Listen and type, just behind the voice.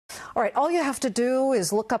All right, all you have to do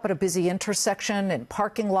is look up at a busy intersection, in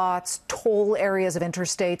parking lots, toll areas of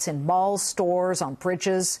interstates, in malls, stores, on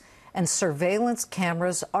bridges, and surveillance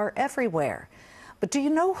cameras are everywhere. But do you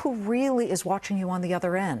know who really is watching you on the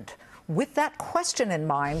other end? With that question in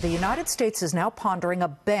mind, the United States is now pondering a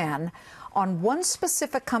ban on one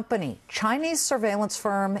specific company, Chinese surveillance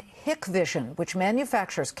firm Hikvision, which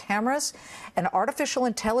manufactures cameras and artificial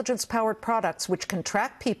intelligence-powered products which can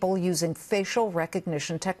track people using facial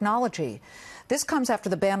recognition technology. This comes after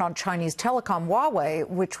the ban on Chinese telecom Huawei,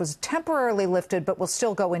 which was temporarily lifted but will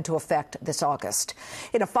still go into effect this August.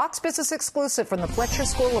 In a Fox Business exclusive from the Fletcher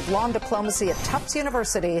School of Law and Diplomacy at Tufts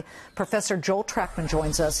University, Professor Joel Trackman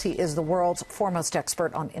joins us. He is the world's foremost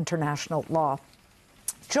expert on international law.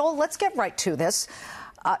 Joel, let's get right to this.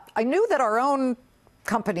 I knew that our own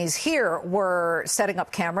companies here were setting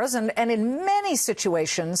up cameras, and in many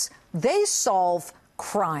situations, they solve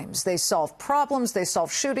crimes. They solve problems. They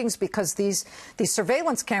solve shootings because these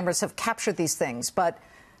surveillance cameras have captured these things. But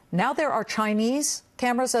now there are Chinese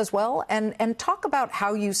cameras as well. And talk about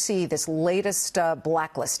how you see this latest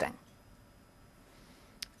blacklisting.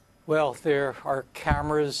 Well, there are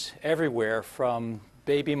cameras everywhere, from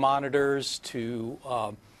baby monitors to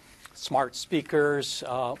smart speakers.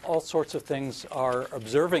 All sorts of things are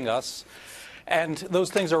observing us. And those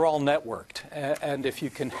things are all networked. And if you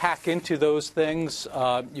can hack into those things,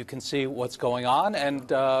 you can see what's going on. And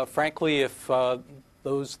frankly, if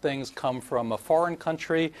those things come from a foreign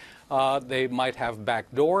country, they might have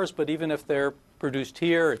back doors. But even if they're produced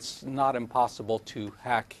here, it's not impossible to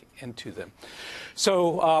hack into them.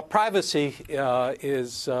 So privacy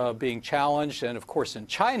is being challenged. And of course, in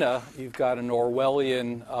China, you've got an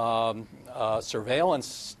Orwellian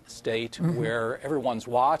surveillance state where everyone's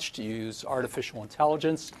watched. You use artificial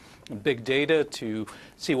intelligence and big data to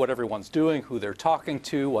see what everyone's doing, who they're talking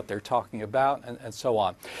to, what they're talking about, and so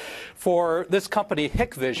on. For this company,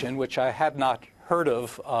 Hikvision, which I had not heard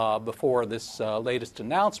of before this latest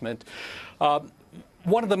announcement,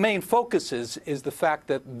 one of the main focuses is the fact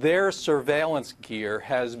that their surveillance gear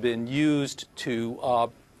has been used to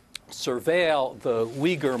surveil the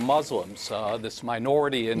Uyghur Muslims, this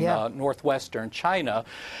minority in northwestern China.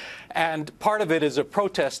 And part of it is a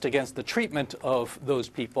protest against the treatment of those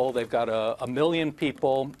people. They've got a million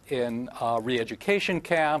people in re-education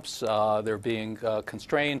camps. They're being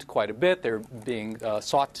constrained quite a bit. They're being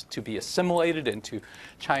sought to be assimilated into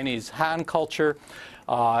Chinese Han culture.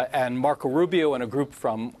 And Marco Rubio and a group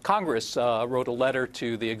from Congress wrote a letter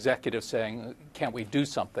to the executive saying, can't we do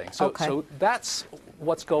something? So that's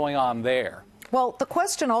what's going on there. Well, the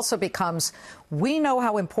question also becomes, we know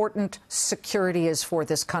how important security is for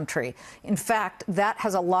this country. In fact, that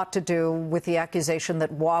has a lot to do with the accusation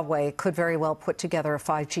that Huawei could very well put together a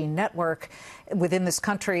 5G network within this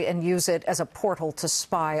country and use it as a portal to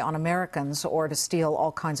spy on Americans or to steal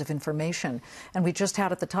all kinds of information. And we just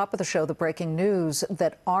had at the top of the show the breaking news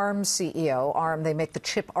that ARM CEO, ARM, they make the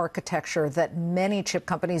chip architecture that many chip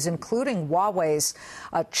companies, including Huawei's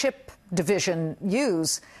chip division,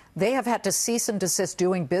 use. They have had to cease and desist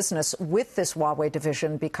doing business with this Huawei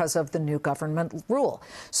division because of the new government rule.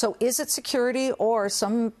 So is it security, or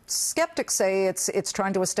some skeptics say it's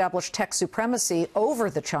trying to establish tech supremacy over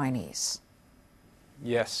the Chinese?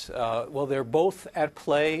 Yes. Well, they're both at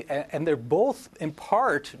play, and they're both in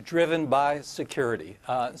part driven by security.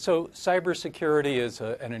 So cybersecurity is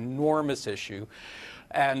an enormous issue.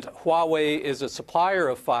 And Huawei is a supplier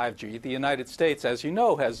of 5G. The United States, as you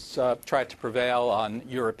know, has tried to prevail on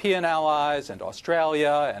European allies and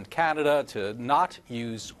Australia and Canada to not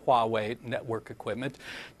use Huawei network equipment.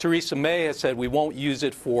 Theresa May has said we won't use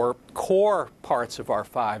it for core parts of our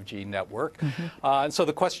 5G network. And so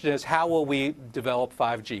the question is, how will we develop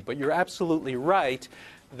 5G? But you're absolutely right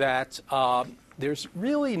that there's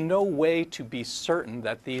really no way to be certain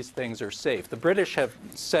that these things are safe. The British have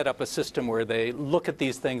set up a system where they look at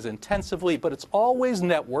these things intensively, but it's always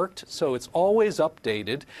networked, so it's always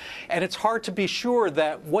updated. And it's hard to be sure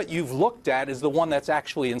that what you've looked at is the one that's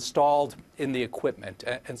actually installed in the equipment.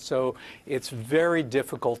 And so it's very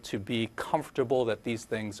difficult to be comfortable that these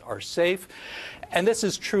things are safe. And this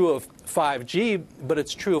is true of 5G, but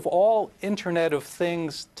it's true of all Internet of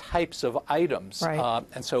Things types of items. Right.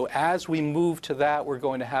 And so as we move to that, we're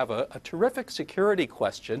going to have a terrific security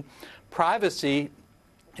question. Privacy,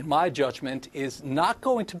 in my judgment, is not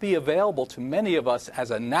going to be available to many of us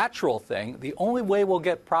as a natural thing. The only way we'll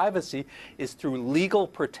get privacy is through legal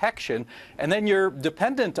protection, and then you're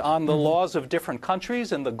dependent on the laws of different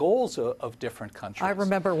countries and the goals of different countries. I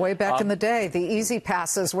remember way back in the day, the easy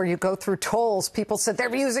passes where you go through tolls, people said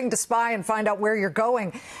they're using to spy and find out where you're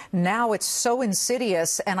going. Now it's so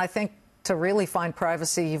insidious, and I think to really find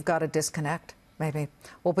privacy, you've got to disconnect, maybe.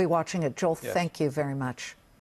 We'll be watching it. Joel, Yes. thank you very much.